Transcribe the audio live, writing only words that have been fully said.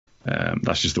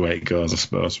that's just the way it goes, I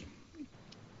suppose.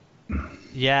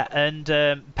 Yeah, and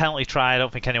penalty try, I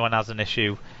don't think anyone has an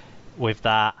issue with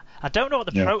that. I don't know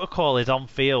what the protocol is on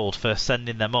field for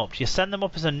sending them up. Do you send them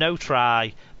up as a no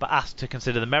try but ask to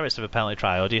consider the merits of a penalty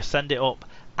try, or do you send it up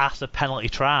as a penalty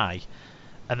try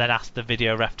and then ask the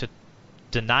video ref to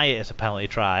deny it as a penalty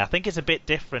try? I think it's a bit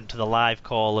different to the live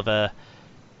call of a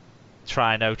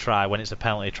try no try when it's a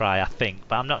penalty try, I think,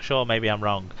 but I'm not sure, maybe I'm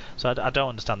wrong, so I don't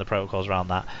understand the protocols around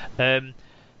that.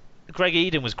 Greg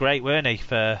Eden was great, weren't he,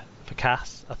 for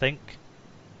Cass, I think?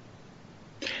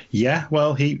 Yeah,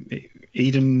 well,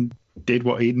 Eden did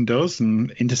what Eden does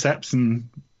and intercepts and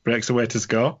breaks away to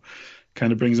score.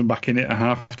 Kind of brings them back in it at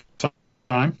half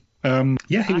time.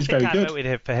 He was very good. I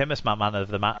voted for him as my man of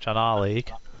the match on our league.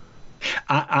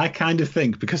 I kind of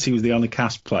think, because he was the only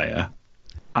cast player,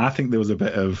 I think there was a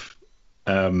bit of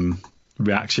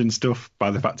reaction stuff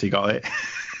by the fact he got it.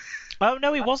 Oh,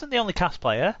 no, he wasn't the only cast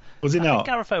player. Was he not? I think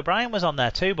Gareth O'Brien was on there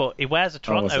too, but he wears a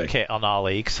Toronto kit on our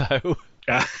league, so...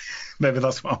 Maybe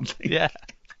that's what I'm thinking. Yeah.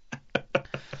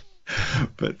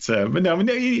 But no, I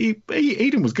mean,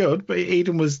 Eden was good, but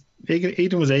Eden was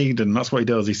Eden. That's what he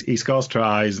does. He scores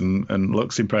tries and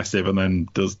looks impressive, and then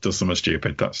does something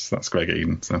stupid. That's Greg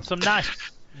Eden. So. Some nice,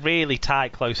 really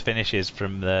tight, close finishes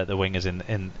from the wingers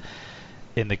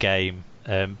in the game.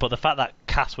 But the fact that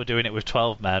Cass were doing it with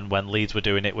 12 men when Leeds were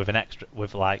doing it with an extra,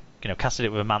 with Cass did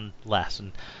it with a man less,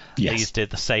 and Leeds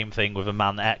did the same thing with a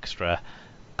man extra,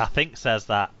 I think says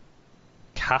that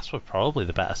Cass were probably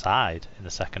the better side in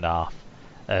the second half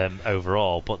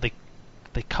overall, but they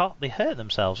hurt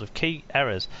themselves with key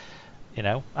errors.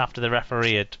 After the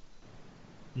referee had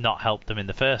not helped them in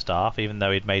the first half, even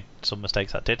though he'd made some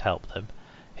mistakes that did help them,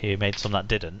 he made some that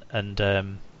didn't, and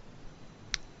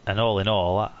all in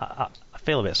all, I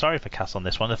feel a bit sorry for Cass on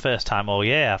this one. The first time all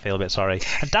year, I feel a bit sorry.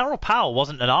 And Darryl Powell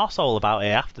wasn't an arsehole about it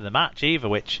after the match either,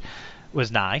 which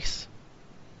was nice.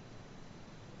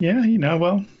 Yeah,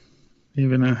 well,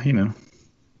 even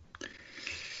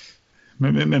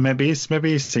maybe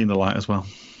he's seen the light as well.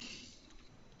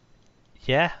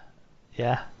 Yeah.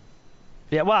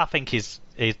 Well, I think he's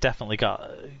definitely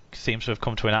seems to have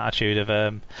come to an attitude of.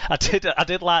 I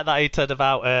did like that he said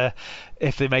about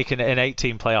if they're making it an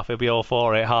 18 playoff, he'll be all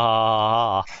for it, ha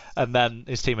ha ha, and then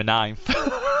his team are 9th.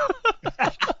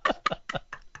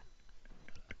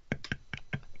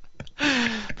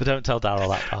 But don't tell Darryl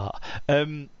that part.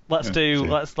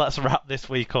 Let's wrap this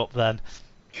week up then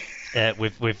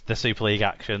with the Super League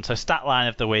action. So stat line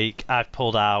of the week, I've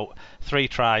pulled out 3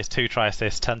 tries, 2 try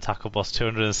assists, 10 tackle busts,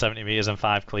 270 metres and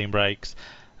 5 clean breaks.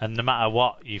 And no matter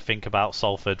what you think about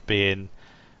Salford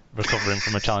recovering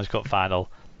from a Challenge Cup final,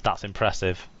 that's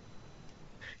impressive.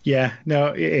 Yeah, no,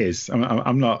 it is.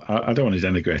 I'm not. I don't want to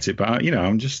denigrate it, but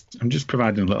I'm just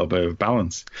providing a little bit of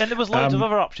balance. And there was loads of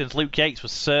other options. Luke Yates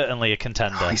was certainly a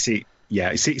contender. I see.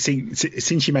 Yeah, see,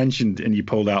 since you mentioned and you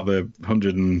pulled out the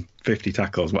 150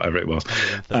 tackles, whatever it was,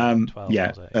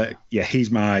 12,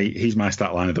 he's my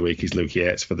stat line of the week. He's Luke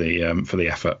Yates for the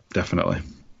effort, definitely.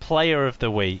 Player of the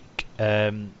week,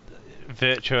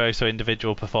 virtuoso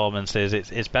individual performances.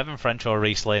 It's Bevan French or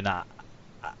Riesling.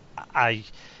 I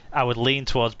would lean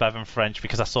towards Bevan French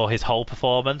because I saw his whole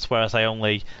performance, whereas I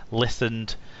only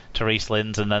listened to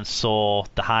Riesling's and then saw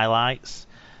the highlights.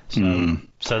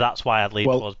 So that's why I'd lean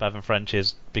towards Bevan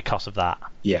French's because of that.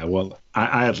 Yeah, well,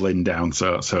 I had Lynn down,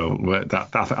 so that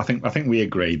I think we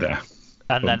agree there.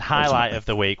 And then highlight of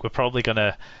the week, we're probably going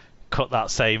to cut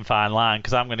that same fine line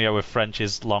because I'm going to go with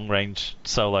French's long-range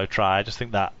solo try. I just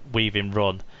think that weaving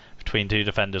run between 2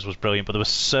 defenders was brilliant, but there were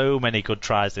so many good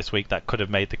tries this week that could have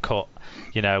made the cut.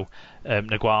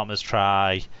 Nguama's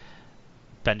try,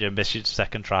 Benjamin Bishop's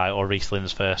second try, or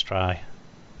Riesling's first try.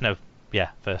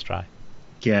 First try.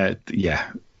 Yeah.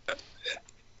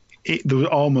 There were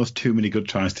almost too many good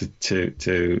tries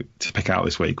to pick out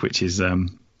this week, which is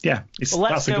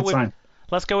that's a good sign.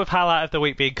 Let's go with highlight of the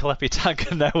week being Kalepi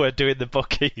Tanganoa doing the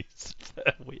bookies.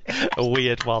 A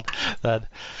weird one. Then,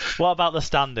 what about the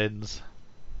standings?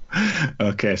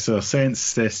 Okay, so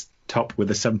Saints this top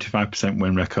with a 75%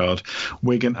 win record.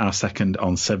 Wigan are second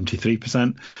on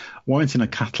 73%. Warrington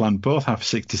and Catalan both have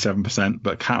 67%,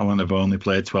 but Catalan have only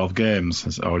played 12 games,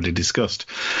 as already discussed.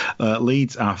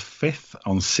 Leeds are fifth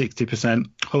on 60%.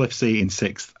 Hull FC in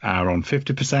sixth are on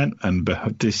 50%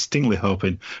 and distinctly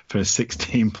hoping for a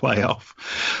 6-team playoff.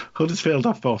 Huddersfield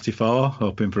have 44,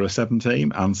 hoping for a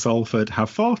 7-team, and Salford have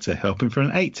 40, hoping for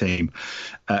an 8-team.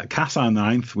 Cass are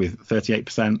ninth with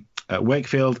 38%.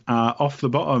 Wakefield are off the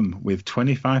bottom with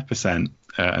 25%,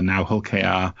 and now Hull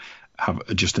KR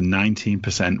have just a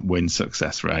 19% win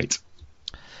success rate.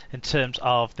 in terms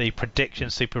of the prediction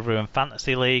Super Brew and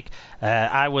Fantasy League.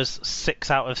 I was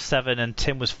 6 out of 7 and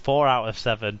Tim was 4 out of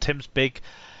 7. Tim's big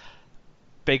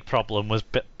problem was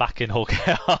backing Hull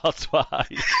KR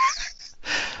twice.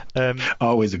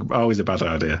 Always a bad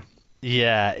idea.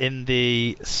 Yeah, in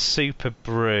the Super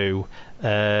Brew,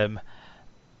 I'm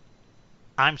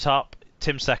top,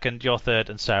 Tim's second, you're third,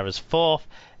 and Sarah's fourth.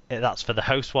 That's for the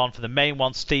host one. For the main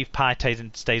one, Steve Pye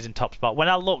stays in top spot. When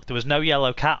I looked, there was no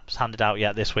yellow caps handed out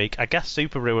yet this week. I guess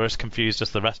Super Brew are as confused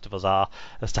as the rest of us are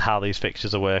as to how these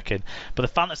fixtures are working. But the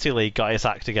Fantasy League got its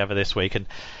act together this week, and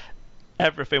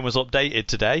everything was updated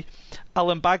today.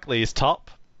 Alan Bagley is top,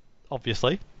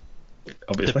 obviously.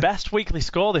 The best weekly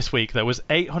score this week, though, was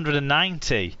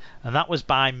 890, and that was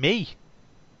by me.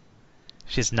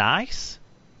 Which is nice.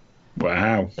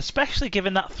 Wow. Especially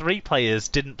given that 3 players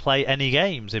didn't play any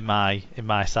games in my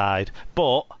side.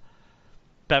 But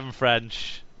Bevan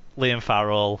French, Liam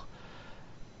Farrell,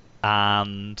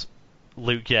 and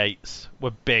Luke Yates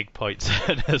were big points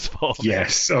earners for me.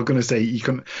 Yes, I was going to say you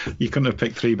couldn't have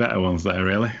picked 3 better ones there,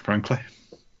 really, frankly.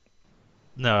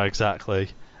 No, exactly.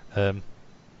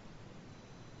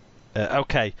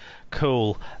 Okay,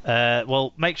 cool.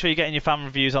 Well, make sure you're getting your fan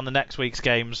reviews on the next week's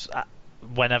games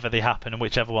whenever they happen and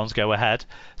whichever ones go ahead,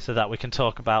 so that we can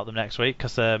talk about them next week,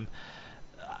 because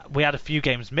we had a few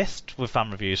games missed with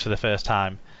fan reviews for the first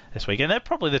time this week, and they're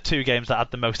probably the 2 games that had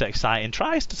the most exciting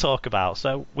tries to talk about,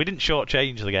 so we didn't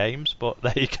shortchange the games, but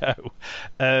there you go.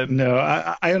 No,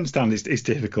 I understand it's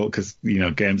difficult because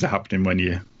games are happening when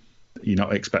you're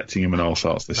not expecting them and all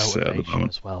sorts this at the moment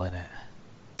as well, innit?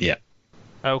 Yeah.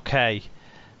 Okay,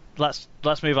 let's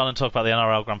move on and talk about the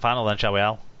NRL Grand Final then, shall we,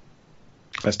 Al?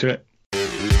 Let's do it.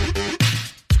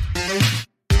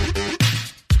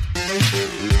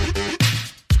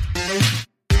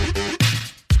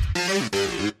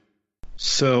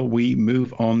 So we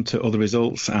move on to other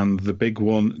results, and the big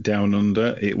one down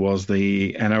under, it was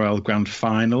the NRL Grand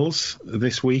Finals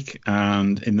this week,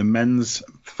 and in the men's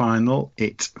final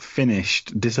it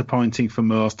finished, disappointing for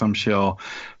most I'm sure,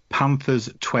 Panthers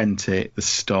 20, the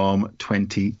Storm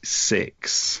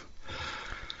 26.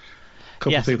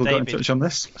 Couple of people got in touch on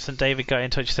this. St David got in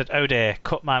touch. He said, "Oh dear,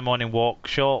 cut my morning walk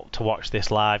short to watch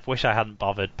this live. Wish I hadn't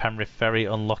bothered. Penrith very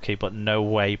unlucky, but no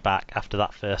way back after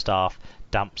that first half.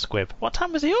 Damp squib." What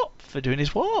time was he up for doing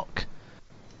his walk?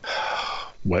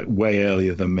 Way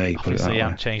earlier than me. Obviously, he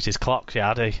hadn't changed his clocks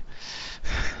yet, had he?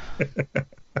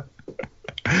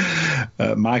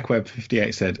 Mike Webb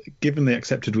 58 said, given the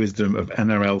accepted wisdom of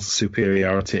NRL's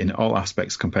superiority in all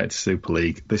aspects compared to Super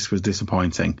League, this was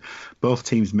disappointing. Both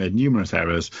teams made numerous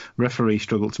errors, referee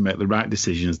struggled to make the right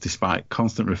decisions despite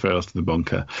constant referrals to the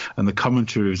bunker, and the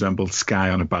commentary resembled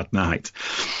Sky on a bad night.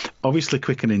 Obviously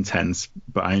quick and intense,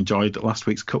 but I enjoyed last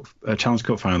week's Challenge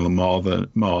Cup final more,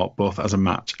 both as a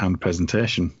match and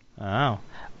presentation. Oh.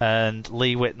 And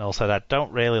Lee Whitnell said, I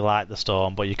don't really like the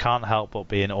Storm, but you can't help but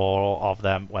be in awe of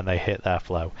them when they hit their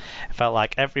flow. It felt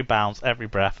like every bounce, every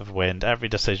breath of wind, every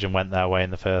decision went their way in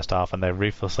the first half, and they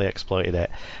ruthlessly exploited it.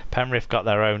 Penrith got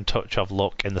their own touch of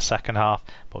luck in the second half,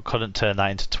 but couldn't turn that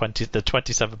into the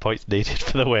 27 points needed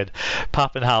for the win.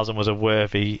 Pappenhausen was a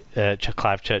worthy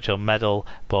Clive Churchill medal,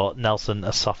 but Nelson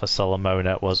Asafa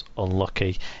Solomona was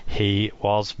unlucky. He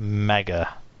was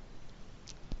mega.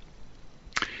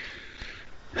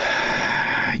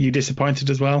 You disappointed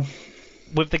as well?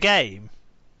 With the game?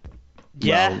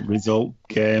 Yeah. Well, result,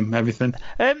 game, everything.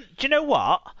 Do you know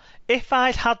what? If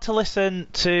I'd had to listen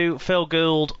to Phil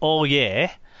Gould all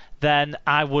year, then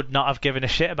I would not have given a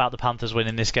shit about the Panthers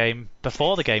winning this game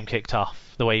before the game kicked off,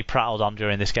 the way he prattled on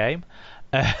during this game.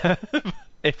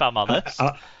 If I'm honest.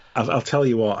 I'll tell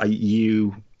you what,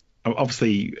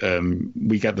 obviously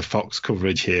we get the Fox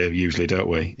coverage here usually, don't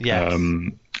we? Yes.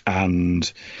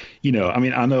 And I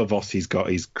know Vossi's got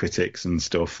his critics and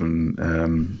stuff,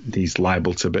 and he's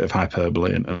liable to a bit of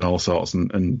hyperbole and all sorts,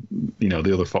 and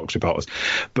the other Fox reporters.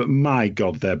 But my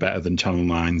God, they're better than Channel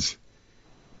 9's.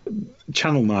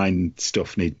 Channel 9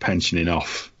 stuff need pensioning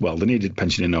off. Well, they needed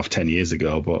pensioning off 10 years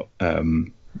ago, but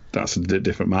that's a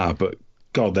different matter. But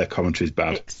God, their commentary's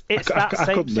bad. It's that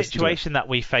same situation that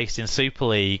we faced in Super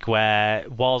League, where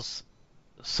was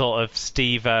sort of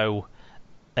Steve-O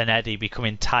and Eddie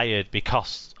becoming tired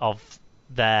because of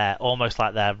their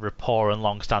rapport and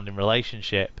long-standing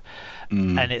relationship.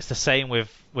 And it's the same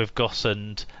with Gus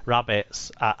and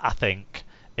Rabbits, I think,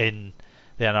 in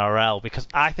the NRL, because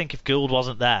I think if Gould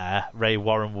wasn't there, Ray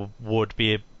Warren would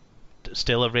be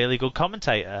still a really good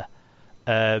commentator.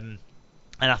 And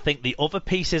I think the other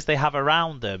pieces they have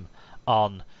around them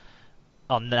on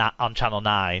Channel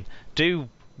 9 do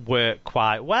work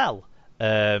quite well.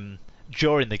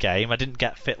 during the game. I didn't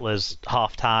get Fittler's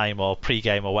half-time or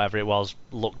pre-game or whatever it was,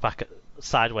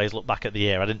 sideways look back at the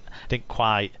year. I didn't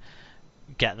quite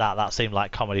get that. That seemed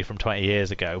like comedy from 20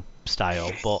 years ago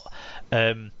style, but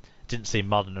didn't seem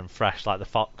modern and fresh like the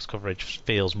Fox coverage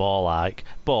feels more like.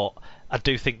 But I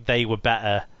do think they were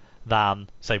better than,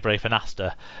 say, Brave and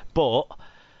Asta. But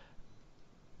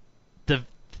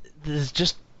there's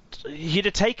just... You'd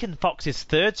have taken Fox's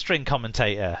third string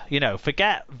commentator.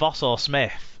 Forget Voss or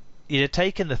Smith. You'd have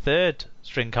taken the third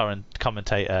string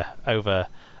commentator over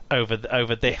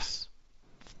this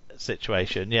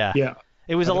situation. Yeah. Yeah.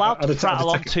 It was allowed to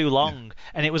prattle on too long,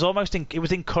 and it was almost it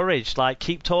was encouraged. Like,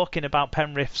 keep talking about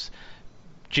Penrith's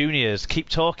juniors. Keep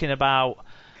talking about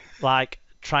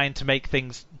trying to make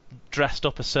things dressed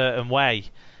up a certain way.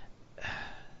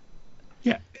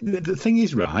 Yeah, the thing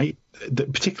is, right,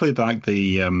 particularly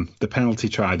the penalty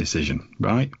try decision,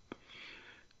 right?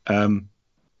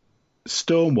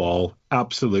 Stonewall,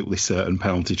 absolutely certain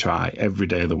penalty try every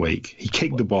day of the week. He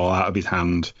kicked the ball out of his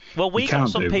hand. Well, we got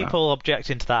some people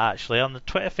objecting to that, actually, on the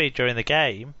Twitter feed during the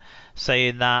game,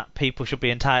 saying that people should be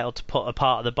entitled to put a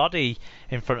part of the body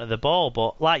in front of the ball.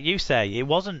 But like you say, it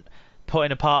wasn't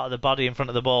putting a part of the body in front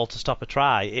of the ball to stop a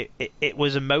try. It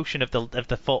was a motion of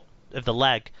the foot, of the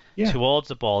leg, towards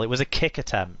the ball. It was a kick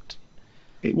attempt.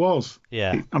 It was.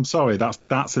 Yeah. I'm sorry.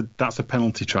 That's a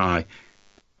penalty try,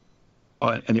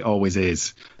 and it always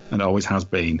is, and always has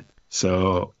been.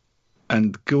 So,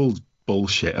 and Gould's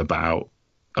bullshit about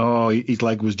his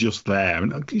leg was just there,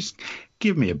 and just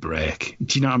give me a break.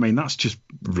 Do you know what I mean? That's just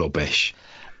rubbish.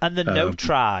 And the no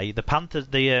try, the Panthers,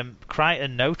 the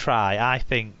Crichton no try, I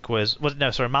think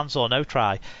Mansour no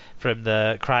try from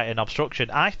the Crichton obstruction.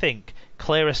 I think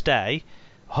clear as day,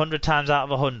 100 times out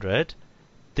of 100,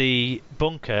 the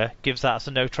bunker gives that as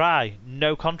a no try,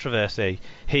 no controversy.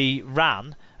 He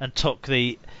ran and took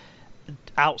the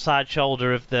outside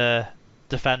shoulder of the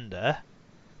defender,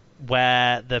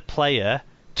 where the player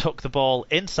took the ball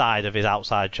inside of his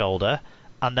outside shoulder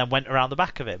and then went around the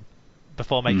back of him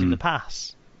before making the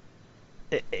pass.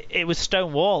 It was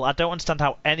stonewall. I don't understand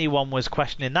how anyone was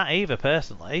questioning that either,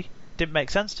 personally. Didn't make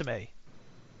sense to me.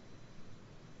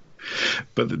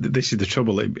 But this is the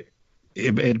trouble. It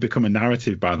had become a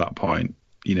narrative by that point.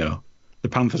 The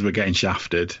Panthers were getting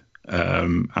shafted,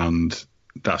 and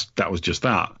that was just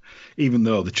that. Even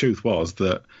though the truth was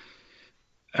that,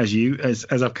 as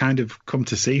I've kind of come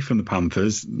to see from the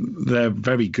Panthers, they're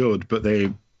very good, but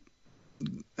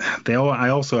I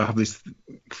also have this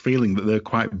feeling that they're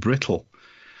quite brittle.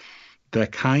 They've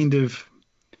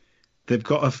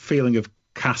got a feeling of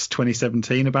Cast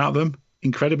 2017 about them.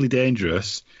 Incredibly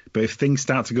dangerous, but if things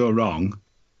start to go wrong,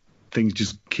 things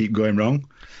just keep going wrong.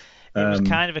 It was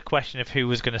kind of a question of who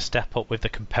was going to step up with the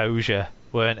composure,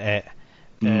 weren't it?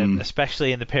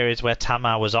 Especially in the periods where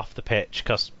Tamar was off the pitch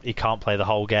because he can't play the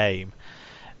whole game.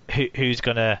 Who's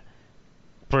going to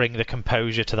bring the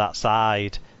composure to that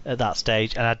side at that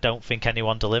stage? And I don't think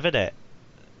anyone delivered it.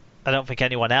 I don't think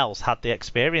anyone else had the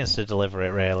experience to deliver it,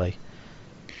 really.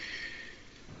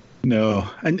 No,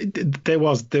 and there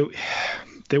were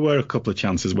a couple of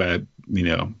chances where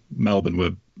Melbourne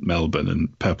were Melbourne,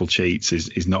 and Purple Cheats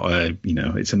is not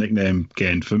it's a nickname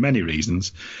gained for many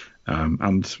reasons,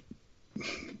 and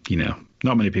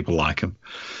not many people like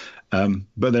them,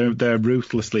 but they're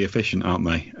ruthlessly efficient, aren't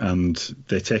they? And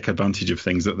they take advantage of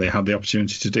things that they had the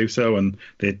opportunity to do so, and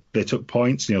they took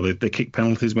points. They kicked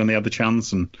penalties when they had the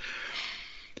chance, and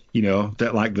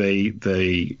that, like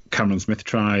the Cameron Smith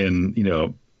try, and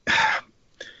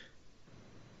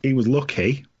he was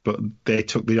lucky, but they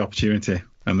took the opportunity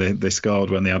and they scored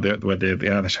when they had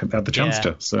the chance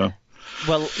to. So,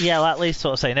 well, yeah, like Lee's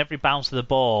sort of saying, every bounce of the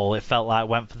ball, it felt like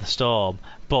went for the Storm,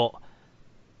 but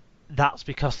that's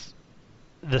because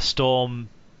the Storm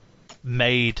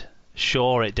made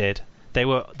sure it did. They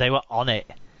were on it.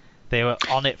 They were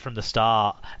on it from the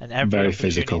start, and every very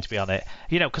opportunity physical to be on it.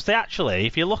 Because they actually,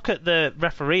 if you look at the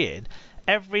refereeing,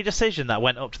 every decision that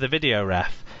went up to the video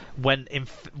ref went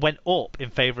up in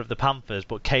favour of the Panthers,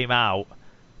 but came out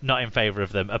not in favour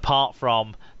of them, apart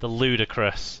from the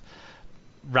ludicrous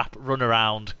run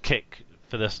around kick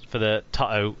for the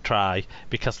Toto try,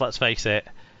 because let's face it,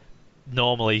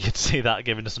 normally you'd see that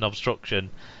giving us an obstruction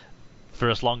for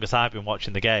as long as I've been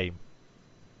watching the game.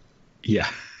 Yeah.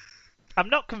 I'm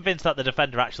not convinced that the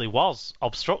defender actually was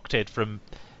obstructed from...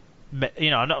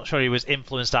 I'm not sure he was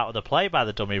influenced out of the play by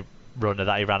the dummy runner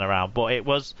that he ran around, but it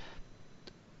was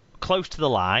close to the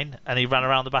line, and he ran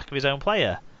around the back of his own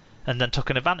player and then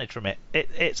took an advantage from it.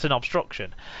 It's an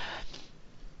obstruction.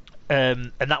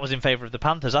 And that was in favour of the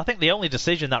Panthers. I think the only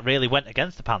decision that really went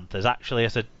against the Panthers, actually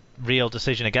as a real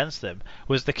decision against them,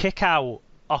 was the kick out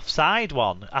offside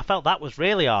one. I felt that was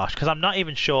really harsh because I'm not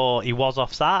even sure he was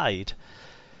offside.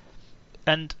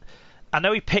 And I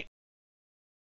know he picked